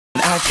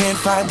I can't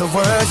find the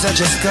words, I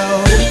just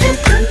go.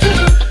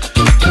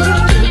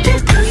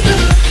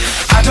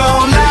 I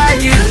don't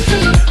like it,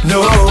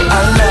 no,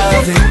 I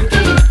love it.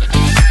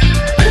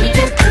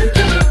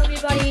 Hello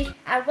everybody,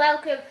 and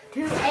welcome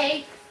to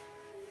a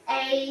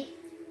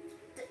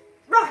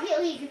Rocket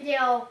League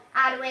video.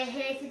 And we're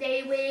here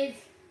today with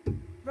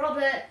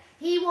Robert.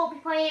 He won't be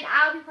playing,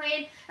 I'll be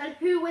playing, and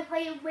who we're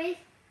playing with?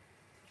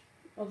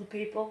 Other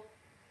people.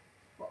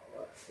 Who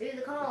are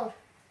they called?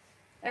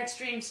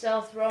 Extreme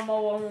Stealth,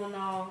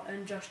 Romo11R,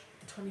 and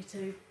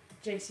Josh22,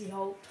 JC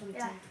Holt 22.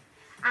 Yeah.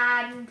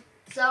 And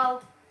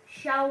so,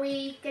 shall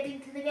we get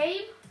into the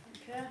game?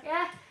 Okay.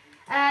 Yeah.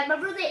 My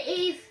brother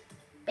is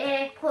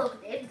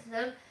plugged into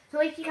them, so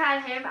if you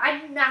can't hear him, I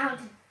don't know how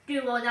to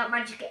do all that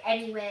magic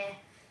anywhere.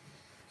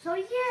 So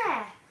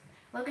yeah,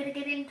 we're gonna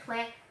get into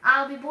it.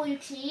 I'll be blue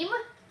team.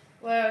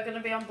 We're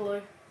gonna be on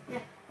blue.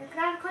 Yeah. Can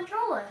I have a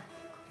controller?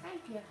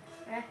 Thank you.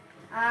 Yeah.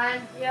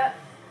 And Yeah.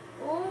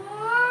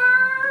 oh.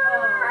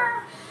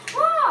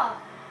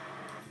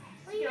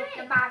 We up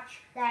the match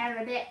there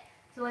a bit,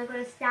 so we're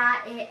gonna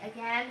start it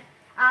again.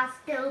 I'll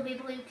still be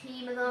blue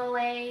team as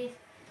always,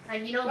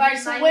 and you know. Right,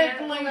 so we're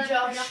blue,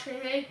 Josh.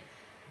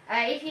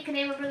 If you can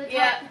name a brother, talk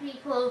Yeah. to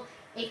people.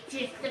 It's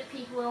just the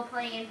people who are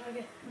playing.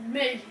 Okay.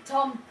 Me,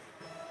 Tom.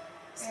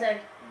 Stay.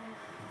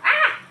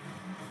 Ah!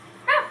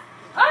 No!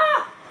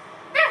 Oh!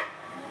 No!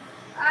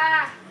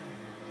 Ah!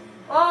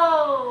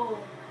 Oh!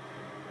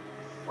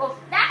 Oh!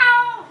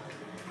 No!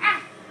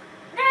 Ah!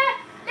 No!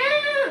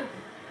 No!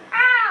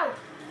 Ow!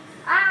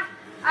 Ah!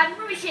 I'm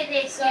rushing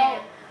this. So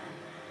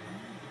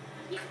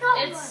You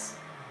can it's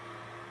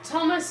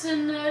Thomas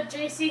and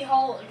JC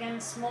Holt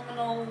against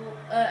Mominal,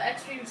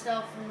 Extreme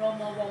Stealth and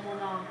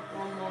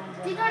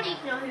Romo11R. They don't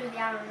even know who they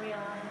are in real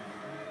life.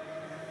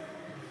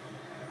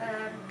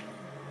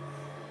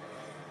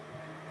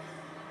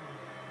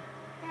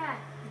 Yeah.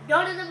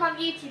 None of them on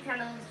YouTube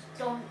channels,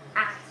 don't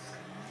ask.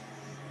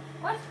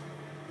 What?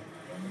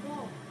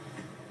 Oh.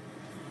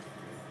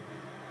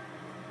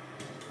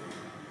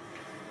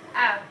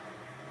 Oh.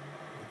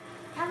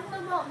 Tell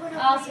them what we're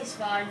Ours is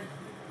fine.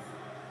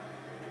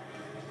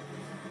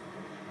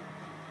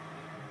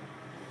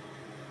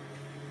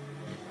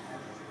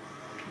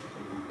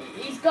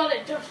 He's got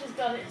it, Josh has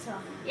got it,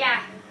 Tom.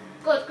 Yeah.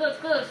 Good, good,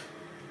 good.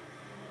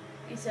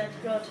 He said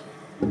good.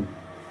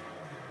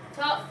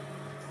 Top.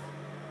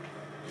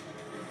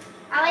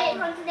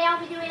 Later on today I'll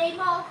be doing a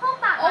Mortal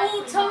Kombat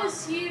Oh, match.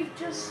 Thomas, you've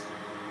just...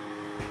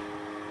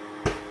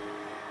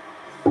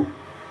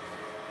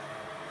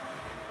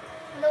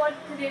 I wanted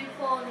to do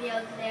 4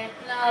 videos today.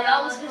 No, And that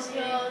I was just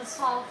doing yours.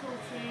 Portal 2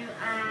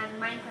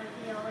 and Minecraft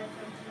video later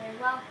on today as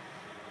well.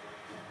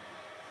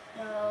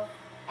 So,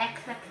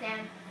 expect them.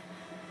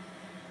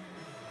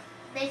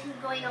 This is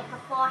going up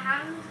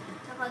beforehand,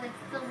 so I'm going to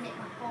film it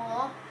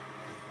before.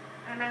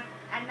 And then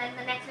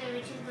the next video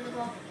which is going to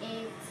go up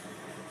is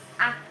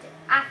after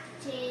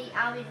tea.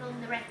 I'll be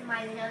filming the rest of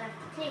my videos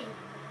after tea.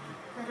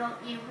 So don't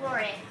you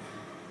worry.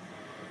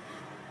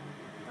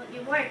 Don't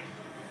you worry.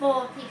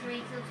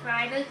 43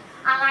 subscribers.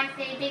 I'd like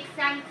to say a big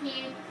thank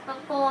you for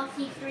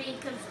 43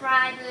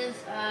 subscribers.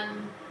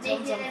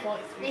 Tom's on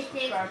 43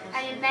 subscribers.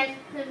 An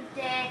Invention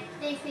Day.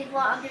 This is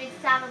what I'm doing to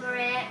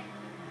celebrate.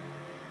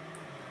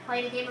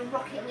 Playing a game of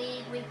Rocket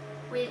League with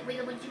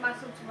a bunch of my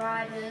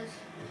subscribers,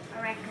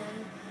 I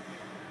reckon.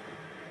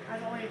 I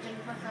don't want to jinx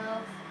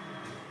myself.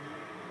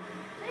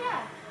 So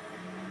yeah.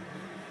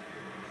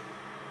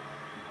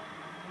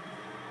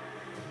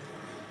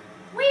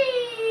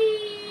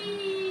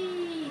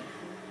 Whee!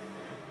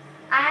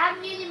 I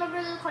am using my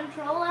brother's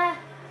controller.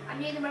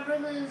 I'm using my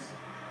brother's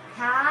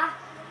car.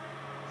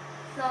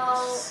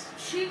 So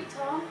Shoot,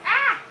 Tom.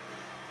 ah!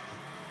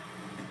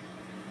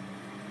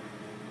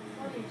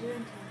 What are you doing,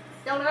 Tom?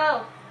 Don't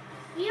know.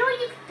 You know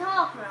you can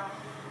talk now.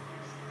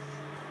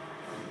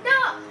 No.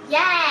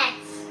 Yes.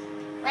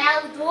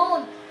 Well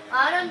done.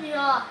 Well done,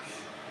 Josh.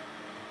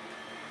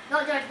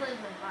 Not Josh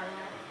Wilson, by the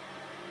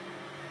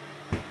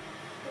way.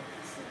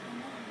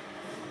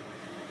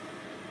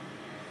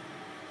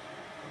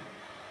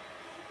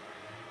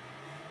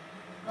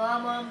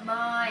 Come on,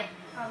 boy.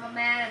 Come on,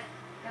 man.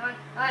 Come on.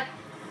 Come on.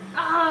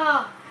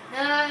 Oh,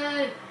 no.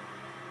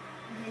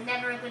 This is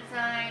never a good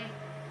sign.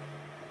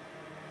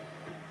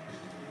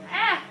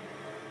 Ah!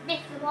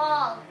 Missed the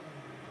ball.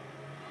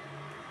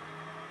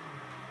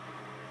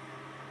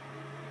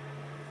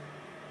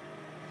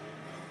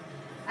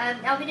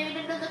 I'll be doing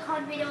another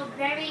COD video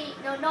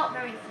not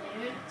very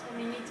soon. Tom,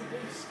 you need to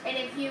boost. In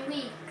a few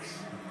weeks.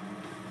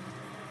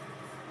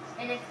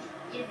 In a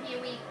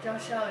few weeks.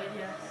 Josh shouted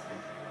yes.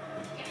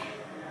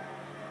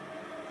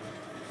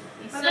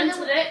 He My censored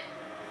brother- it.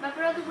 My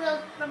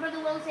brother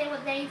will say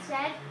what they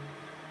said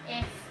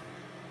if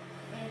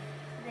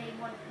they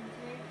want him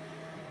to.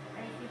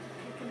 And if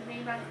you can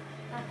be man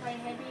play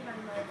heavy man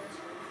murders.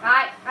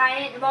 Right, I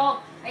hit the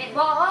ball. I hit the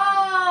ball.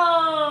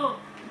 Oh!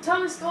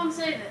 Thomas, go and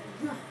save it.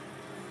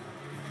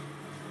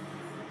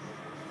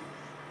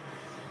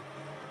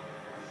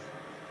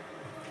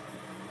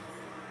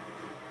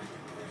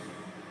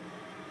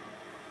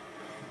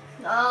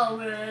 Oh,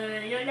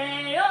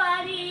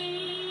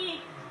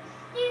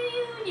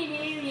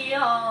 Yo.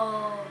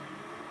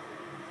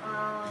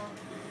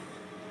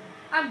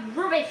 I'm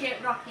rubbish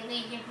at Rocket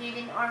League if you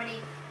didn't already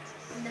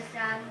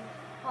understand.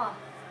 What?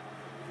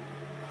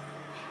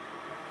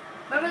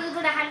 My brother's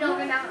gonna hand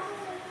over now.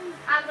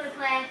 I'm gonna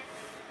play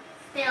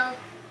still.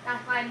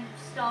 That's why I'm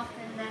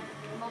stopping the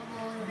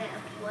mumble a bit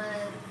of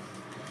words.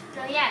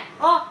 So yeah.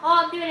 Oh,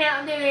 I'm doing it.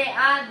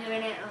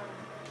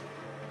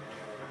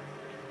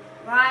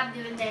 Right, I'm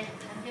doing this.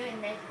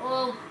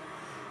 Oh,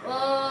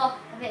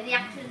 I get the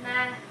action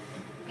there.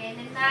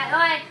 Getting in there.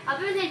 Alright, I'm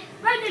doing this.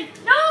 Brendan,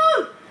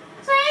 no!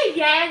 Save,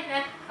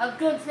 yeah. A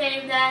good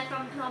save there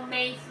from Tom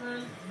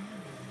Mason.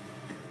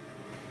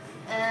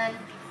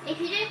 If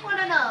you didn't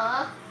want to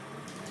know,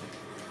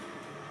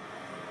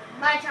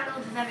 my channel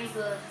is very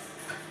good.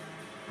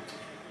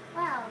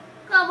 Well,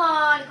 come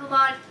on.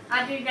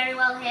 I'm doing very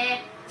well here.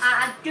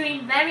 I'm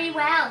doing very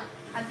well.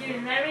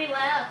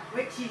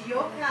 Which is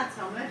your car,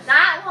 Thomas?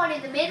 That one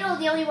in the middle,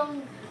 the only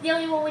one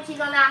which is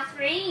on our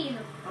screen.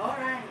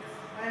 Alright.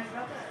 Where's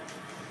Robert?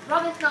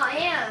 Robert's not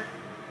here.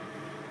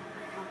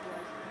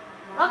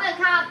 Robert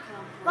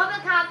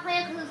can't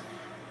play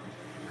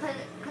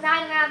because I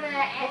don't have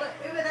Well,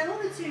 who are them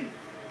other two?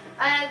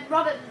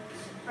 Robert's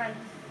friend.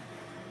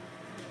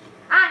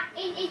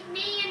 It's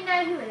me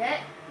and who is it?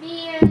 Me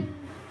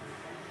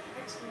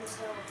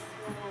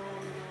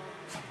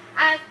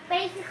and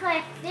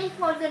basically this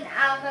one doesn't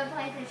have a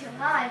PlayStation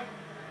Live.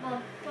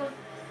 Well,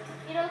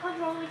 you know the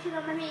controller which is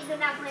on the meter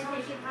doesn't have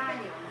PlayStation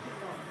Live.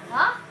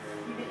 What?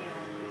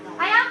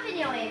 I am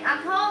videoing.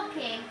 I'm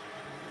talking.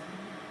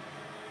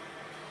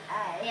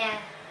 Yeah.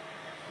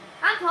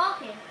 I'm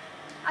talking.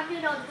 I'm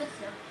doing all the good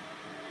stuff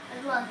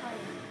as well as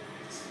playing.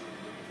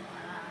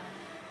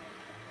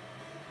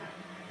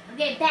 I'm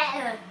getting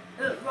better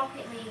at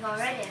Rocket League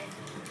already.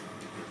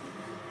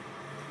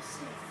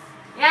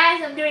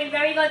 Yes, I'm doing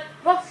very good.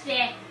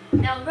 Rusty.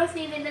 No,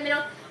 Rusty's in the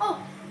middle.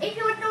 Oh, if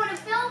you want to know what I'm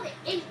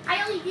filming,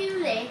 I only do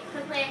this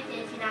for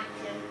PlayStation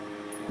action.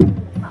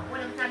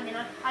 When I'm standing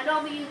on, I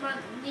normally use my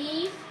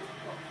knees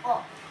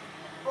or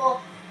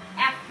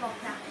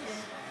Xbox action.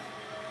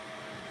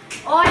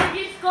 Oh,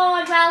 you just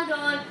scored. Well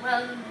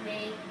done to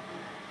me.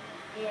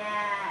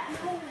 Yeah.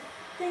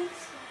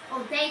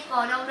 Oh, they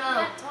scored. Oh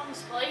no. Yeah,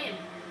 Tom's playing.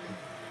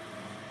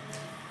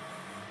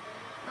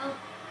 Oh,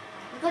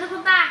 we're gonna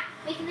come back.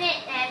 We can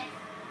hit then.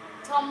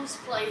 Tom's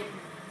playing,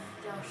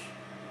 Josh.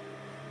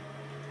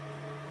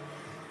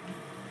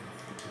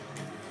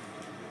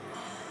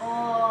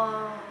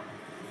 Oh,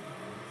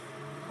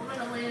 we're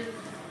gonna lose.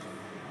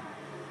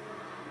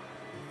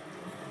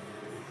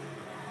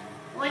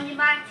 When you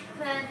match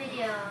per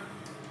video.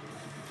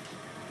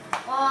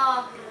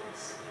 Oh,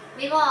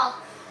 we lost.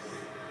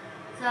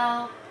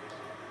 So,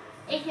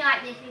 if you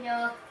like this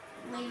video,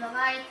 leave a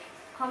like,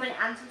 comment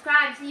and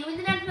subscribe. See you in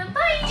the next one.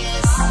 Bye!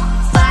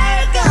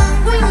 Fire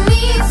gun, we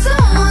need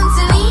some